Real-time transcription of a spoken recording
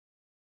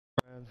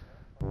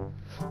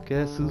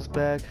Guess who's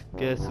back?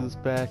 Guess who's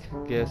back?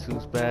 Guess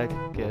who's back?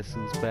 Guess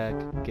who's back?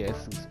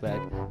 Guess who's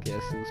back?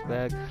 Guess who's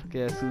back?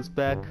 Guess who's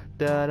back?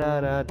 Da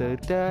da da da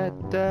da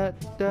da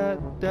da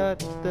da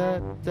da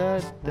da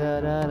da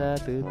da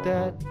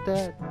da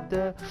da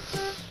da.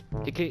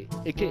 AK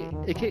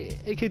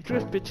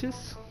Drift,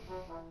 bitches.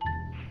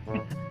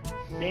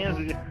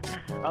 Damn, that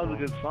was a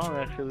good song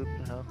actually. What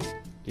the hell?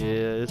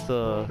 Yeah, it's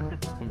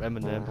from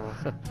Eminem.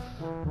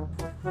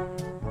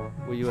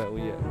 Where you at?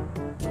 Where you at?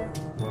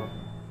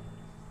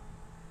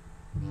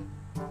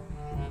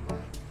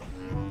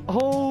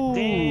 Oh!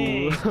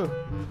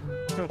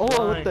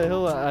 Oh, what the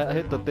hell? I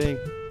hit the thing.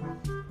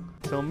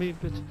 Tell me,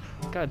 bitch.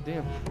 God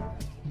damn.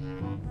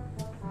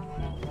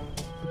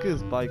 Look at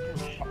his bike.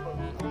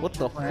 What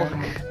the fuck?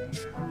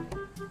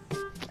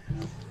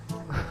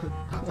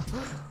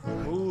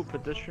 Ooh,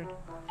 pedestrian.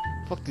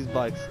 Fuck these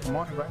bikes. Come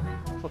on, bro.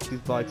 Fuck these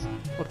bikes.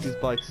 Fuck these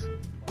bikes.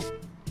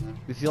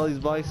 You see all these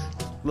bikes?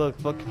 Look,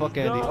 fuck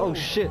Andy. No. Oh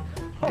shit.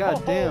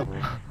 God damn.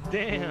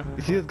 Damn.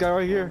 You see this guy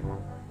right here?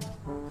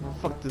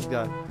 Fuck this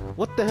guy.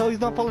 What the hell? He's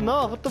not falling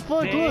off. What the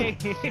fuck? Dang.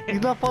 Look.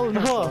 He's not falling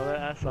off.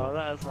 I saw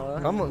that.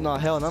 Nah,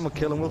 hell, and I'm gonna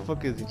kill him. Where the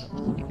fuck is he?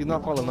 He's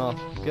not falling off.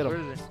 Get Where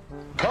him. is it?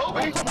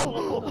 Kobe!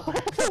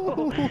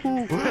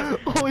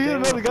 Oh, he hit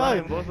another guy.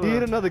 Both of He hit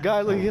them. another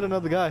guy. Look, he hit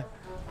another guy.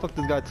 Fuck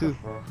this guy too.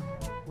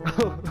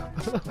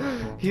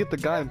 He hit the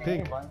guy in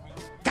pink.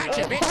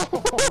 Gotcha, bitch!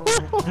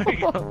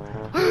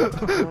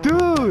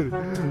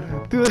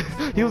 Dude,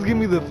 he was giving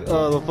me the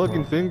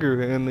fucking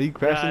finger and he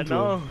crashed into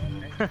him.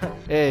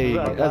 Hey,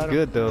 that's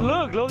good though.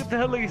 Look at the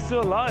hell, like he's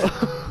still alive.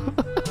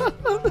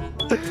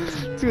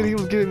 Dude, he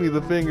was giving me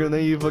the finger and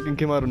then he fucking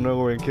came out of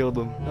nowhere and killed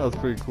him. That was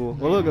pretty cool.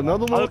 Well, look,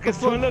 another one. Look, his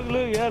twin.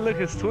 Look,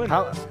 his twin.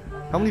 How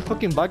many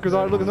fucking bikers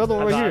are there? Look, another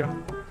one right here.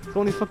 So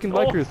many fucking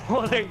bikers.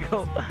 Oh, there you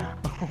go.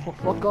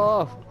 Fuck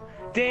off.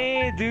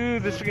 Dang,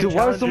 dude, this freaking Dude,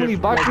 why are so many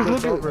Challenger bikers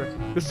flipped looking?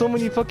 over. There's so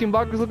many fucking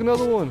bikers. Look,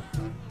 another one.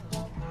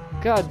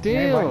 God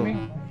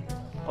damn.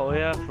 Oh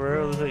yeah, for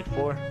real, there's like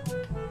 4.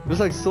 There's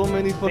like so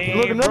many fucking. Dang,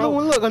 Look, another bro.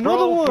 one. Look, another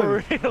Bro, one.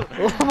 for real.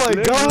 Oh my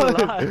Look, god.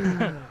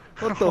 alive.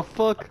 What the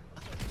fuck?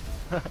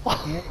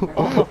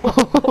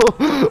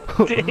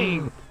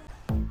 Dang.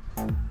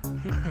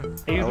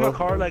 He used my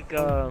car like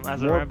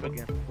as a More- ramp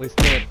again. Wait,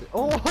 stay up there.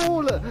 Oh,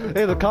 look.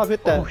 Hey, the cop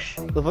hit that. Oh,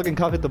 shit. The fucking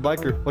cop hit the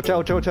biker. Watch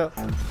out.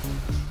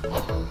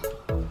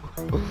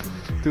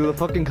 Dude, the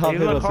fucking cop He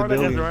hit used my a car like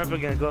as a civilian. ramp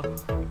again. Go.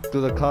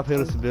 Dude, the cop hit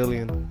a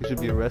civilian. He should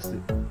be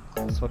arrested.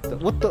 That's fucked up.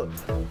 What the?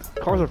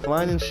 Cars are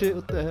flying and shit.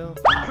 What the hell?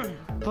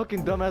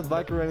 Fucking dumbass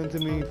biker ran into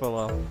me and fell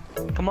off.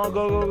 Come on,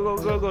 go.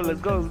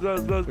 Let's go.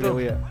 Where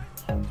we at?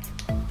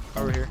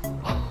 Over here.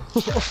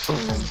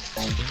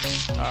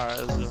 Alright,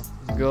 let's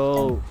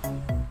go.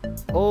 Let's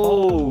go.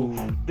 Oh.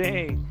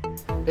 Dang.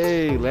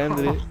 Hey,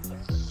 landed it.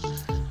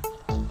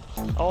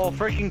 Oh,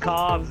 freaking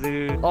cops,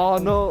 dude. Oh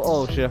no.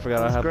 Oh shit, I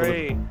forgot. I have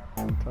Great.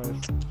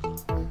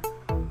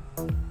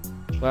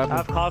 What I have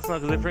happened? cops now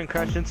because they freaking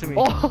crashed into me.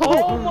 Oh.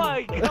 Oh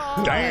my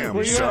god. Damn,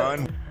 Where you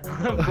son!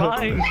 I'm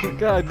flying.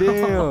 God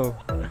damn.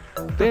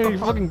 Damn,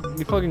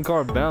 your fucking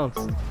car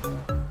bounced.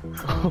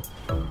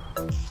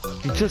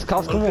 Pinches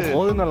cops como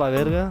joden a la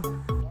verga.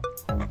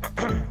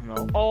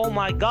 No. Oh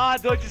my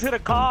god, dude, I just hit a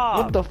cop.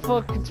 What the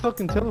fuck? It's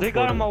fucking teleporting. They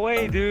got in my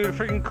way, dude.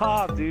 Freaking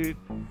cop, dude.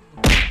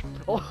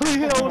 Oh, you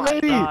hit an old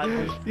lady! God,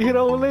 dude. You hit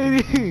an old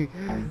lady!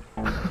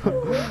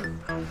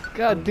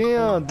 God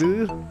damn,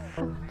 dude.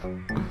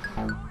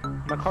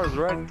 My car's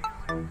wrecked.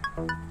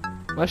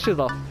 My shit's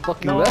all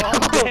fucking No, wet. I'm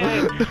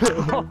dead.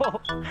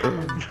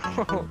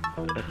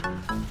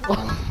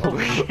 Oh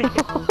shit.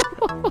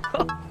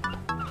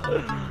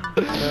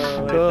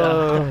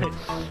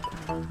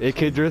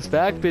 AK Drift's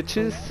back,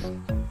 bitches.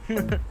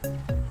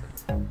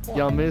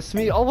 Y'all miss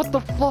me? Oh, what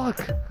the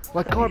fuck?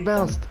 My car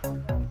bounced.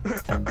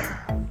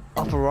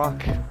 Off a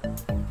rock.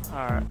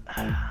 Alright.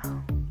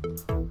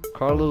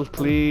 Carlos,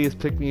 please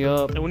pick me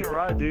up. Hey, we need a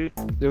ride, dude.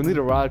 You'll need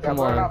a ride, come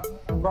on.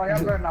 Bro, y'all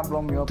better not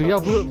blow me up. Dude,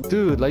 y'all blew,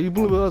 dude, like you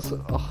blew us.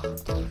 Oh,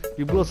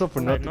 you blew us up for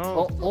nothing.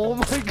 know. Oh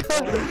my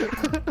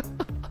god.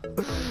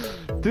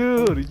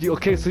 Dude,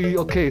 okay, so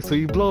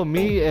you blow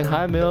me and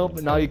Jaime up,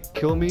 and now you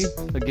kill me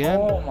again?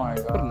 Oh my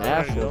What an god.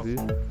 asshole, you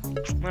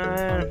dude.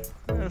 Man,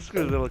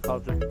 screw the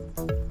helicopter.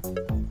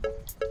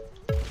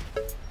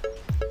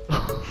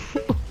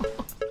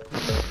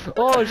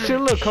 Oh shit,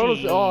 look, Carlos.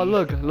 Oh,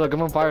 look,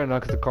 I'm on fire now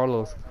because of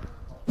Carlos.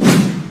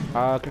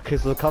 Okay,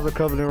 so the cops are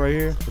coming in right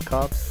here. The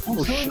cops.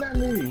 Oh shit. Shooting at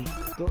me.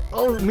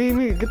 Oh,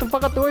 me. Get the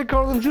fuck out the way,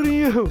 Carlos. I'm shooting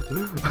you.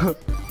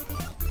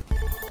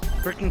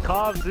 Freaking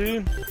cops,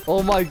 dude.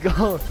 Oh my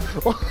god.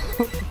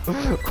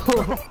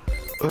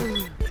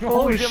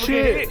 Oh we didn't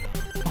shit.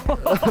 get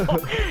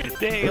hit.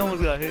 Dang,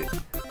 almost got hit.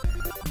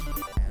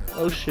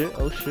 Oh shit.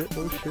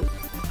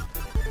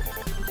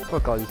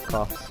 Fuck all these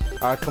cops.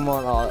 Alright, come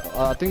on.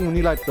 I think we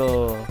need like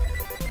the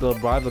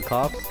bribe the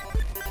cops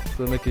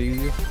to make it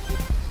easier.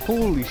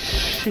 Holy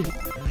shit.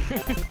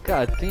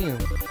 God damn.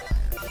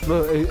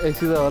 Look, hey,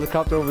 see the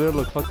helicopter over there?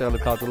 Look, fuck the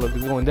helicopter. Look,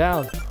 it's going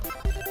down.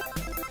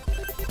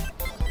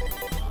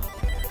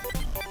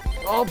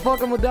 Oh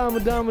fuck, I'm down.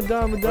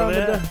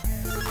 Yeah.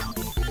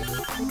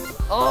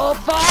 Oh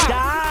fuck!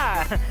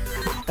 Die!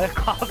 The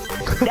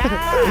cops,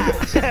 die!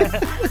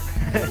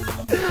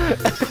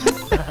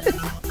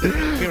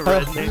 You're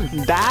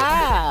redneck.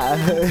 Die!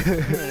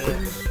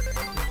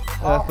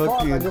 Oh, fuck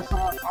fuck, you. I just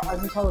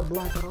saw the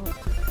black car.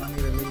 I need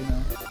to leave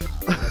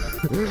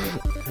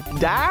now.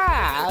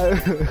 Die!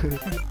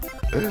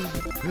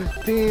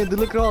 Damn, dude,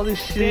 look at all this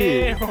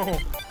shit. Damn!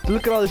 Dude,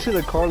 look at all this shit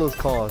that Carlos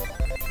caused.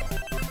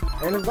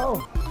 Hey, let's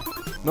go.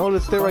 No,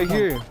 let's stay right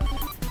here.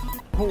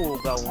 Oh,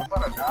 got one.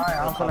 I'm gonna die.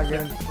 I don't feel like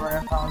getting destroyed.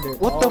 I found it.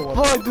 What Oh, the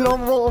fuck, dude? I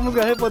almost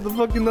got hit by the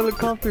fucking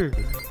helicopter.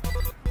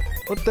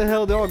 What the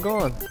hell? They're all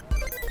gone.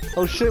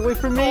 Oh shit, wait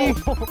for me!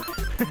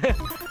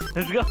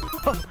 Let's go!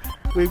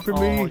 Wait for Oh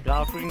my me!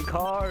 god, freaking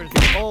cars!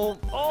 Oh,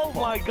 Oh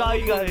my god,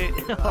 you got it!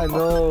 I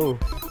know.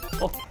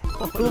 Oh,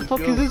 Who the fuck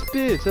is this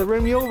bitch? That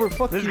ran me over.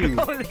 Fuck Let's you.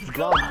 go, let's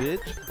go! God,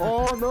 bitch.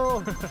 Oh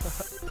no.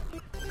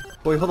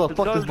 Wait, hold on. Let's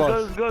Fuck go, this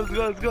boss. let's go!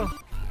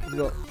 Let's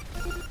go.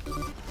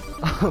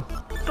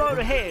 Go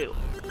to hell!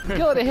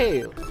 Go to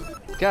hell.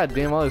 God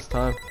damn, all this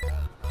time.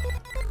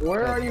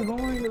 Where are you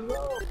going to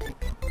go?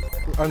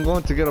 I'm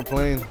going to get a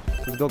plane.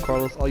 Let's go,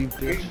 Carlos. Oh, you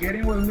bitch. Get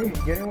in with me.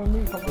 Get in with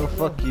me. Come Oh, on.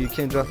 fuck you. You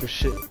can't drop your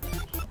shit.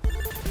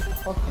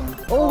 Fuck him.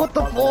 Oh, what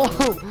the fuck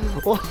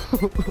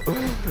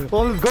fuck?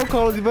 Oh, let's go,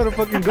 Carlos. You better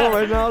fucking go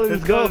right now.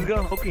 Let's go. Let's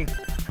go, okay.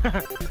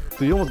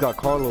 Dude, you almost got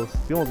Carlos.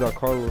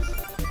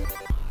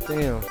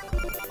 Damn.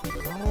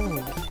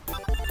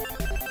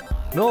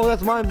 No,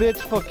 that's mine, bitch.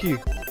 Fuck you.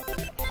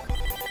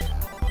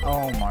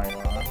 Oh my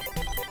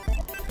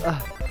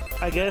god.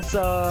 I guess,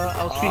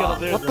 I'll see how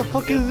there. What the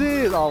fuck is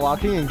this? Oh, I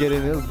can't even get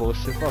in this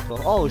bullshit. Fuck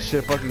off. Oh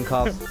shit, fucking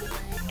cops.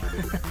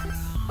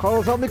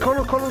 Carlos, help me,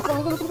 Carlos.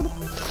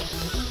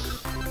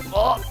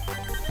 Oh.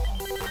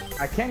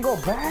 I can't go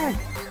back.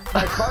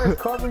 My car is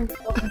covering the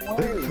fucking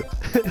way.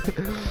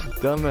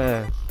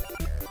 Dumbass.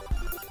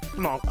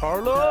 Come on,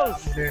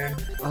 Carlos! Dude.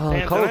 Oh,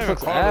 Damn, Carlos don't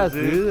sucks even ass,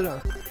 Carlos, dude.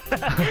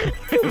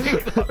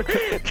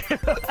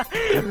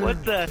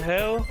 What the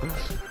hell?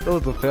 That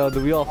was a fail,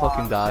 dude. We all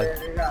fucking died.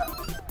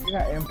 They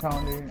got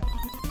impounded.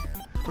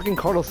 Freaking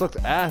Carlos sucks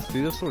ass,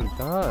 dude. I swear to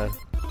God.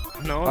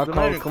 No, Alright, they're not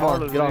Carlos, even come on.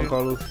 Carlos, Get on, dude.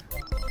 Carlos.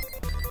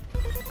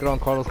 Get on,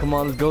 Carlos. Come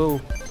on, let's go. I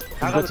Let's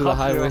got go the to the cops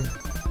highway. here.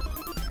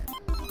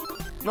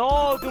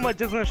 No, dude, my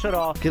jig's gonna shut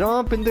off. Get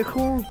on,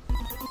 pendejo.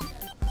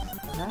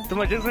 Dude,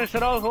 my jig's gonna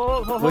shut off.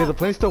 Hold. Wait, the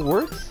plane still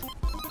works?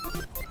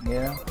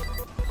 Yeah.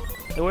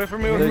 Wait for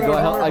me, There wait you for go. me.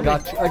 I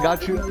got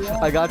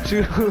you.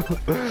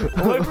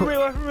 Wait for me.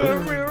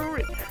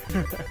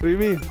 What do you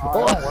mean? Oh,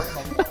 Oh. it don't work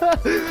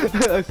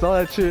no more. I saw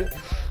that shit.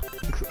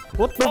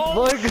 What the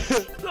Oh,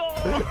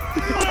 fuck?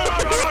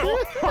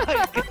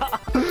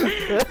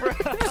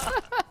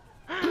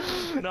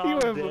 No,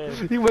 I'm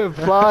dead. he went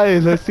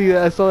flying. I see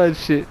that. I saw that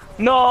shit.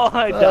 No,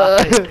 I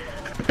died.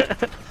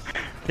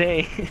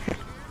 Dang.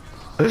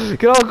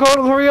 Get on,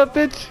 Carlos. Hurry up,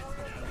 bitch.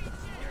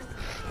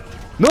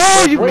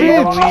 No, you Wait,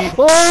 bitch.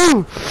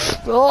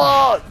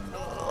 Oh.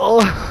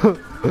 Oh.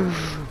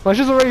 My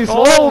shit's already.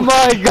 Oh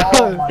my Oh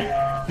god. my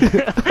god.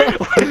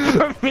 Wait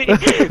for me.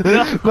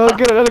 No. No,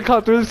 get an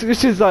helicopter. This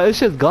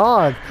shit's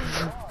gone.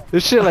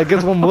 This shit like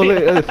gets one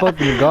bullet and it's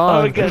fucking I'm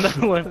gone. gonna get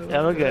another one. I'm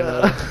gonna get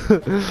another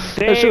one.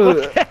 That shit Dang,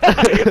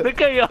 was-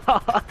 look at y'all.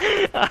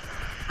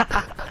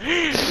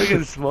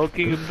 Freaking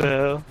smoking, what the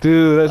hell?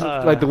 Dude,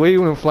 that's like the way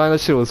you went flying. That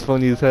shit was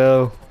funny as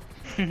hell.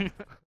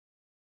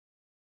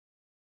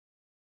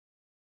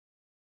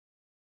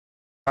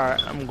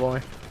 Alright, I'm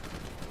going.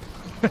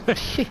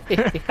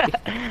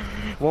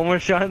 One more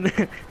shot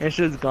and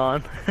shit's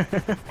gone.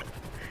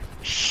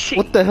 Shit.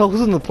 What the hell?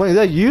 Who's in the plane? Is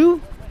that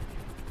you?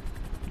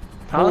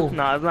 Huh? Oh.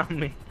 Nah, it's not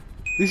me.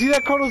 You see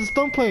that Carlos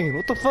stunt plane?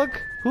 What the fuck?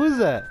 Who is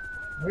that?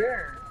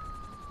 Where?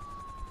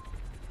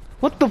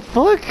 What the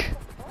fuck?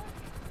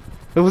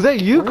 Was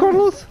that you,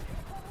 Carlos?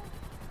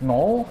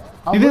 No.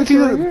 You didn't see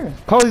right the here.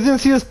 Carlos? You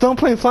didn't see the stunt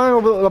plane flying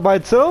over by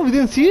itself? You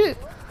didn't see it?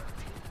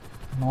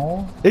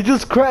 No. It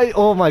just crashed.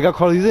 Oh my god,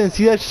 Carlos! You didn't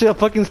see that shit? A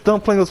fucking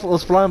stunt plane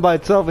was flying by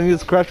itself and it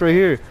just crashed right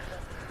here.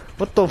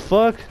 What the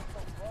fuck?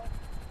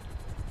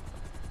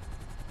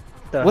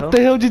 What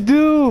the hell did you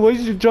do? Why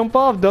did you jump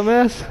off,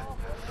 dumbass?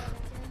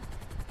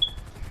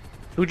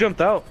 Who jumped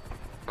out?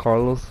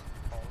 Carlos.